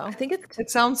familiar though. I think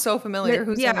it sounds so familiar.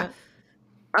 Who's in it?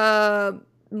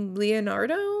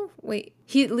 Leonardo? Wait.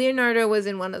 Leonardo was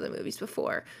in one of the movies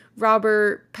before.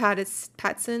 Robert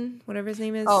Pattinson, whatever his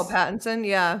name is. Oh, Pattinson,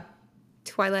 yeah.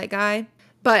 Twilight guy.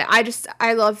 But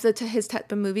I love his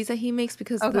type of movies that he makes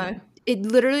because it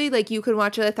literally, like, you could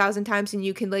watch it 1,000 times and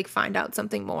you can, like, find out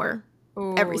something more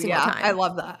every single time. I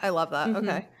love that.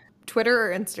 Okay.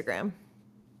 Twitter or Instagram?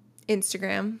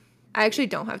 Instagram. I actually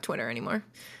don't have Twitter anymore.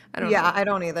 I don't know. I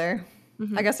don't either.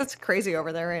 I guess it's crazy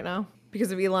over there right now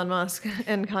because of Elon Musk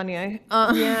and Kanye.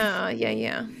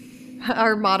 Yeah.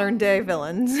 Our modern day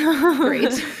villains.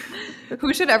 Great.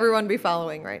 Who should everyone be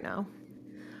following right now?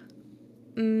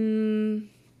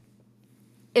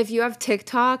 If you have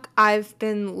TikTok, I've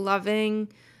been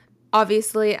loving,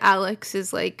 obviously Alex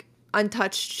is like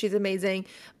untouched. She's amazing.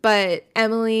 But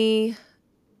Emily,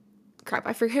 crap,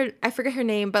 I forget her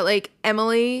name, but like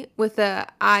Emily with the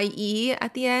IE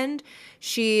at the end,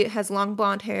 she has long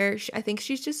blonde hair. I think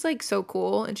she's just like so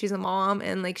cool, and she's a mom,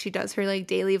 and like she does her like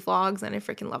daily vlogs, and I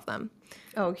freaking love them.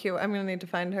 Oh, cute. I'm gonna need to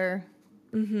find her.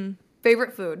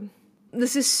 Favorite food?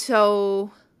 This is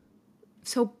so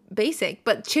basic,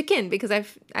 but chicken, because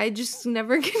I just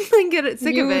never can like get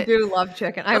sick of it. You do love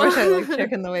chicken. I wish I liked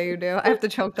chicken the way you do. I have to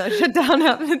choke that shit down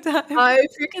half the time. I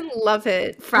freaking love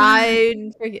it.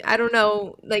 Fried, I don't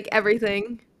know, like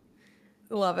everything.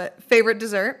 Love it. Favorite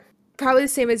dessert? Probably the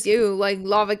same as you, like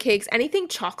lava cakes, anything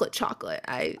chocolate.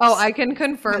 I can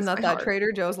confirm that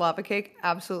Trader Joe's lava cake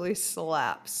absolutely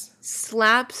slaps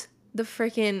the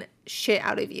freaking shit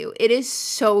out of you. It is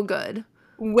so good.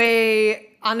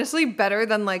 Way, honestly, better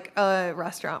than like a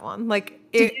restaurant one. Like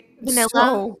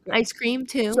vanilla ice cream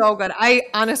too. So good. I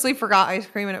honestly forgot ice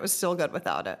cream and it was still good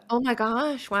without it. Oh my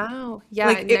gosh! Wow. Yeah.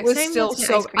 Like it was still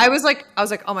so. I was like,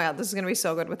 oh my God, this is gonna be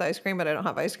so good with ice cream, but I don't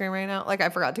have ice cream right now. Like I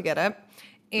forgot to get it,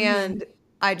 and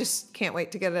I just can't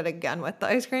wait to get it again with the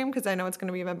ice cream because I know it's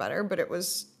gonna be even better. But it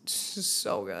was just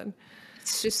so good.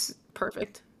 It's just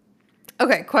perfect.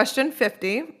 Okay, question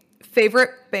 50.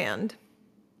 Favorite band?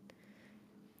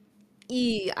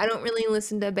 I don't really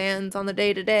listen to bands on the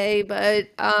day-to-day, but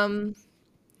I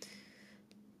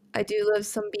do love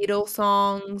some Beatles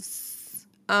songs.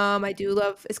 I do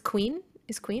love... Is Queen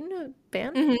a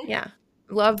band? Mm-hmm. Yeah.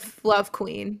 Love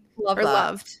Queen.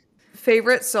 Loved.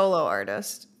 Favorite solo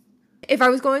artist? If I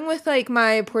was going with, like,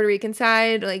 my Puerto Rican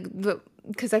side, like,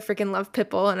 because I freaking love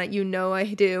Pitbull, and you know I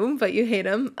do, but you hate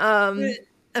him.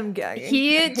 I'm gagging.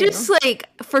 He just, like,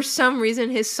 for some reason,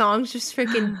 his songs just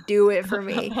freaking do it for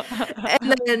me.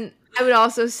 And then I would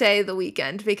also say The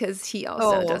Weeknd, because he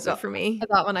also does it for me.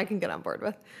 That one I can get on board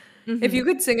with. If you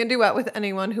could sing a duet with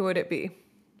anyone, who would it be?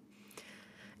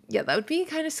 Yeah, that would be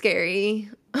kind of scary.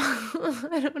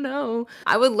 I don't know.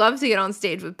 I would love to get on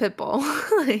stage with Pitbull.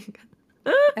 Like,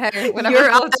 Hey, whatever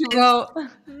floats your boat.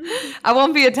 I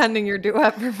won't be attending your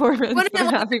duet performance, but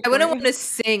I'm happy I for wouldn't you. want to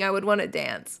sing. I would want to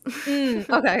dance.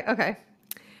 Okay.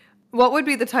 What would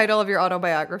be the title of your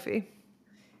autobiography?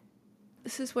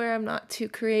 This is where I'm not too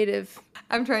creative.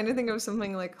 I'm trying to think of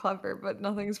something like clever, but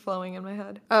nothing's flowing in my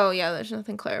head. Oh, yeah, there's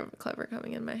nothing clever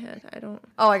coming in my head. I don't.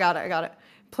 Oh, I got it.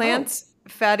 Plants,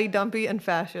 fatty, dumpy, and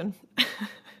fashion.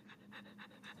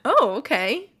 Oh,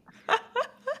 okay.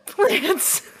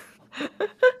 Plants.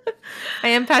 I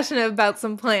am passionate about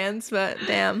some plants, but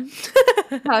damn.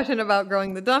 Passionate about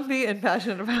growing the dumpy and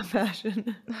passionate about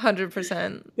fashion.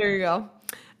 100%. There you go.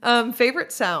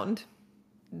 Favorite sound?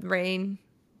 Rain.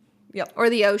 Yep. Or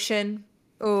the ocean.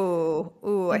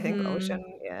 Ooh, I think ocean.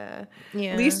 Yeah.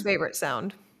 Least favorite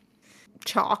sound?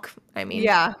 Chalk, I mean.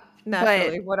 Yeah,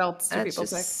 naturally. What else do people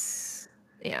pick?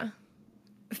 Yeah.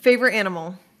 Favorite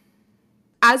animal?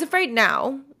 As of right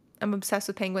now, I'm obsessed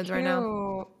with penguins right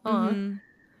now.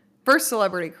 First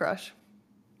celebrity crush?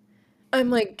 I'm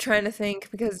like trying to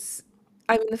think because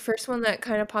I mean the first one that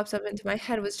kind of pops up into my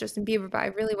head was Justin Bieber, but I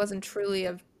really wasn't truly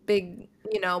a big,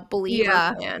 believer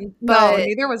fan. But no,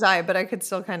 neither was I, but I could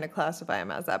still kind of classify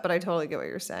him as that, but I totally get what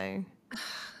you're saying.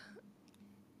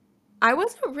 I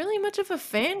wasn't really much of a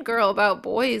fangirl about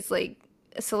boys, like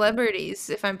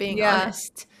celebrities, if I'm being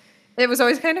honest. It was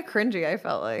always kind of cringy, I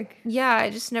felt like. Yeah,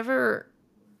 I just never,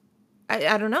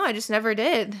 I don't know, I just never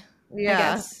did. Yeah. I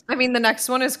guess. I mean, the next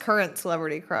one is current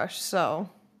celebrity crush, so.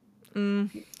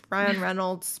 Ryan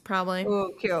Reynolds, probably.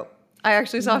 Ooh, cute. I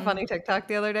actually saw a funny TikTok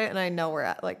the other day, and I know we're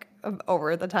at, like,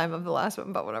 over the time of the last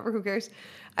one, but whatever, who cares?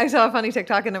 I saw a funny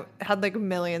TikTok, and it had, like,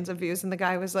 millions of views, and the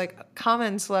guy was like,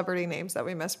 common celebrity names that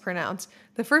we mispronounce.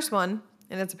 The first one,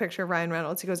 and it's a picture of Ryan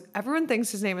Reynolds, he goes, everyone thinks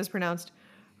his name is pronounced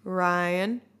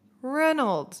Ryan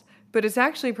Reynolds, but it's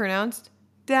actually pronounced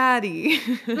Daddy.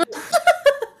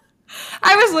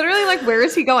 I was literally like, where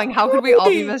is he going? How could we all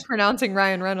be mispronouncing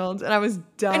Ryan Reynolds? And I was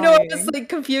dying. I know, I was like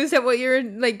confused at what you're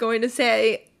like going to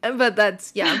say, but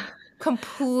that's,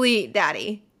 complete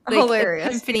daddy. Like,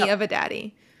 hilarious. Symphony of a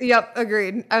daddy. Yep,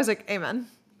 agreed. I was like, amen.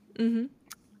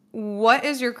 What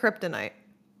is your kryptonite?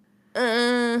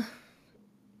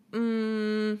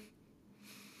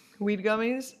 Weed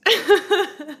gummies?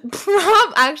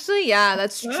 Actually, yeah,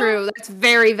 that's true. That's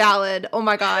very valid. Oh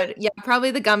my God. Yeah, probably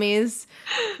the gummies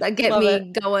that get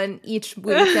me going each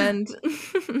weekend.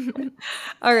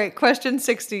 All right, question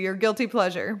 60, your guilty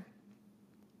pleasure.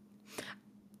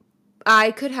 I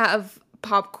could have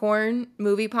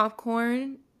movie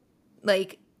popcorn,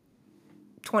 like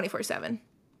 24/7.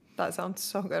 That sounds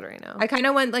so good right now. I kind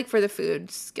of went like for the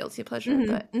food's guilty pleasure,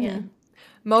 but yeah.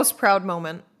 Most proud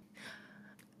moment.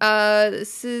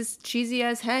 This is cheesy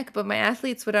as heck, but my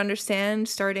athletes would understand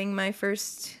starting my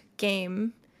first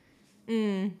game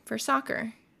for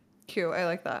soccer. Cute. I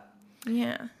like that.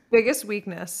 Yeah. Biggest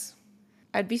weakness.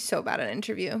 I'd be so bad at an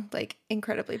interview, like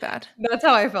incredibly bad. That's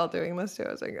how I felt doing this too.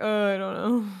 I was like, oh, I don't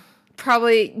know.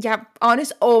 Probably, yeah,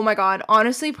 oh my God.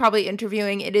 Honestly, probably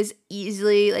interviewing. It is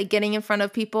easily, like getting in front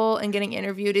of people and getting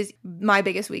interviewed is my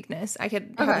biggest weakness. I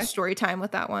could have a story time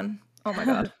with that one. Oh my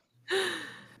God.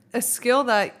 A skill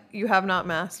that you have not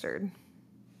mastered.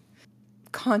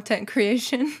 Content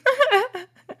creation.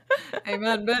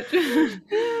 Amen, bitch.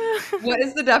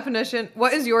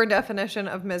 What is your definition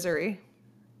of misery?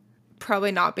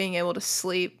 Probably not being able to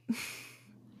sleep.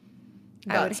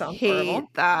 I would hate horrible.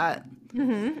 that.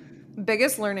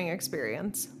 Biggest learning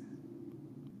experience.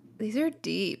 These are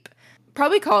deep.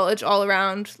 Probably college all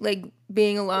around, like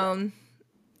being alone.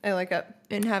 I like it.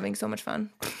 And having so much fun.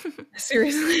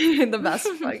 Seriously, the best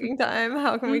fucking time.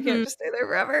 How come we can't just stay there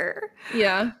forever?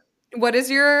 Yeah. What is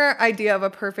your idea of a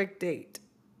perfect date?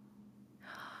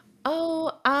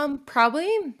 Oh, probably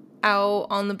out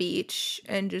on the beach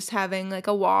and just having like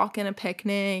a walk and a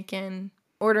picnic and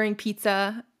ordering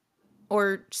pizza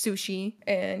or sushi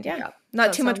and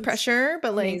not too much pressure,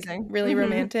 but like amazing. Really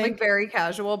romantic. Like very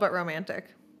casual but romantic.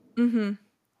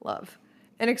 Love.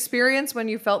 An experience when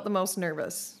you felt the most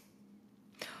nervous.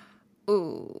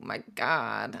 Oh my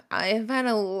God. I have had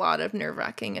a lot of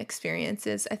nerve-wracking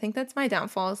experiences. I think that's my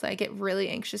downfall is I get really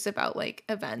anxious about like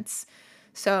events.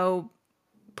 So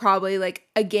probably like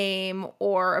a game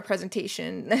or a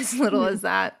presentation as little as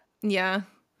that. Yeah.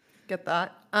 Get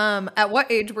that. At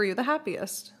what age were you the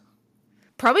happiest?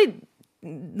 Probably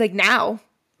like now,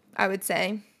 I would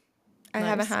say. I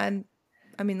haven't had,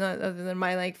 I mean, other than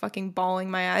my like fucking bawling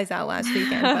my eyes out last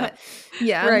weekend, but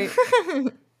yeah. Right.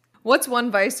 What's one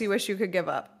vice you wish you could give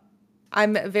up?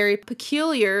 I'm very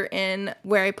peculiar in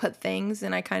where I put things,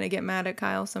 and I kind of get mad at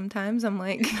Kyle sometimes. I'm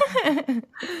like,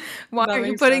 why That are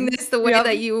you makes putting sense. this the way Yep.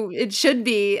 that it should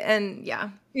be? And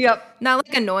yeah, Yep. not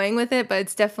like annoying with it, but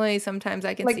it's definitely sometimes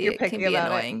I can Like see you're it can picky be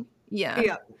about it. annoying. Yeah.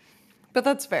 Yep. But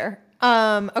that's fair.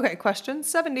 Okay, question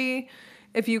 70.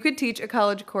 If you could teach a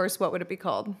college course, what would it be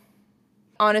called?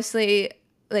 Honestly,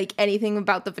 like anything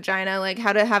about the vagina, like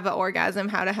how to have an orgasm,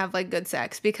 how to have like good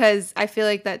sex, because I feel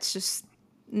like that's just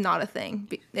not a thing.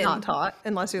 Not taught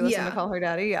unless you listen to Yeah. Call Her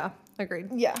Daddy. Yeah, agreed.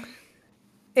 Yeah.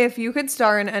 If you could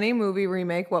star in any movie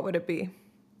remake, what would it be?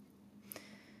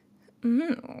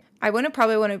 I wouldn't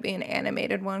probably want to be an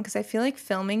animated one because I feel like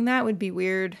filming that would be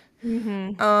weird.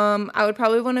 I would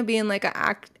probably want to be in like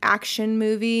an action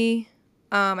movie.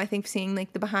 I think seeing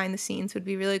like the behind the scenes would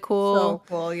be really cool. So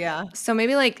cool, yeah. So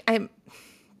maybe like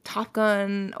Top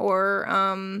Gun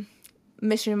or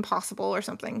Mission Impossible or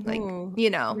something, like, Ooh. you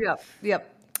know.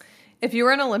 Yep. If you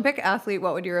were an Olympic athlete,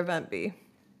 what would your event be?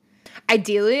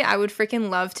 Ideally, I would freaking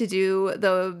love to do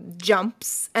the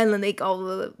jumps and then like all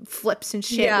the flips and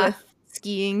shit Yeah. with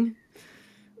skiing.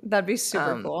 That'd be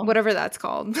super cool. Whatever that's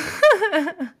called.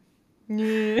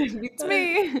 Beats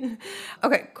me.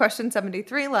 Okay, question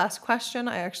 73, last question.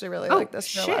 I actually really like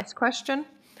this for our shit. last question.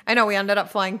 I know we ended up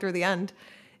flying through the end.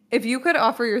 If you could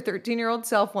offer your 13-year-old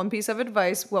self one piece of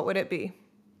advice, what would it be?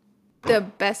 The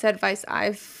best advice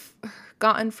I've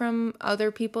gotten from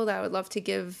other people that I would love to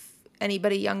give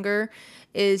anybody younger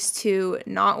is to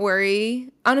not worry.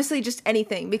 Honestly, just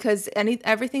anything, because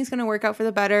everything's going to work out for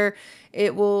the better.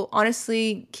 It will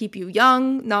honestly keep you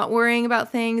young, not worrying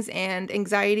about things, and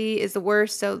anxiety is the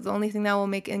worst. So the only thing that will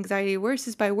make anxiety worse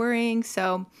is by worrying.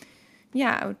 So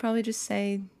yeah, I would probably just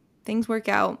say things work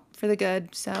out for the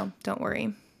good. So don't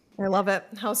worry. I love it.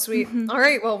 How sweet. All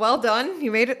right. Well done. You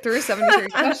made it through 73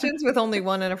 questions with only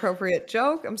one inappropriate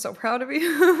joke. I'm so proud of you.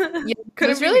 Yeah, I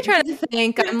was really trying to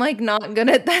think. I'm like not good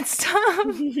at that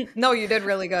stuff. No, you did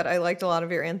really good. I liked a lot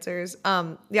of your answers.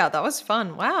 Yeah, that was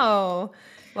fun. Wow.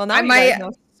 Well, now you guys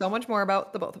know so much more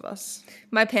about the both of us.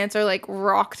 My pants are like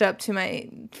rocked up to my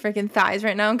freaking thighs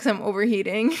right now because I'm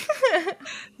overheating.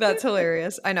 That's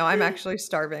hilarious. I know. I'm actually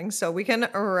starving. So we can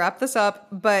wrap this up.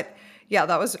 But yeah,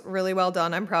 that was really well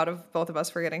done. I'm proud of both of us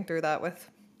for getting through that with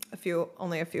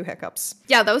only a few hiccups.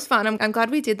 Yeah, that was fun. I'm glad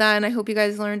we did that, and I hope you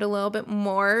guys learned a little bit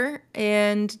more,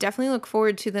 and definitely look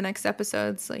forward to the next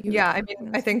episodes. Yeah, I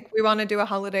mean, I think we want to do a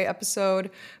holiday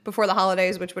episode before the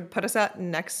holidays, which would put us at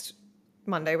next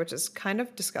Monday, which is kind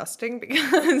of disgusting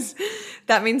because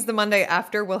that means the Monday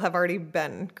after will have already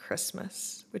been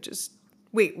Christmas, which is,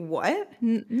 wait, what?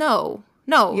 No,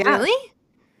 Yeah. really?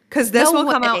 Because this will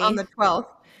come out way. on the 12th.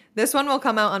 This one will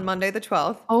come out on Monday the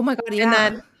 12th. Oh my god, yeah. And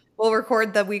then we'll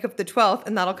record the week of the 12th,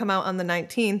 and that'll come out on the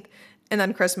 19th. And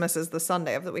then Christmas is the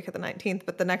Sunday of the week of the 19th.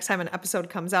 But the next time an episode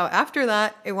comes out after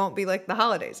that, it won't be like the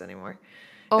holidays anymore.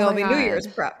 It'll be New Year's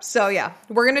prep. So yeah,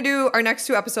 we're going to do our next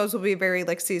two episodes will be very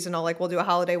like seasonal. Like we'll do a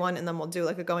holiday one, and then we'll do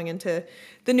like a going into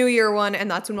the new year one. And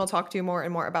that's when we'll talk to you more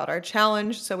and more about our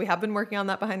challenge. So we have been working on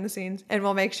that behind the scenes, and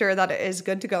we'll make sure that it is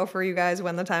good to go for you guys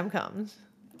when the time comes.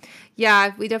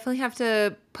 Yeah, we definitely have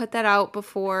to put that out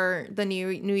before the new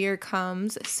year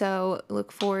comes. So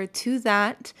look forward to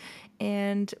that.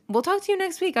 And we'll talk to you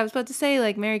next week. I was about to say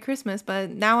like Merry Christmas, but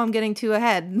now I'm getting too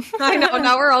ahead. I know.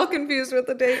 Now we're all confused with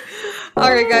the date.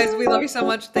 All right, guys. We love you so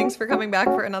much. Thanks for coming back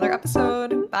for another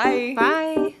episode. Bye. Bye.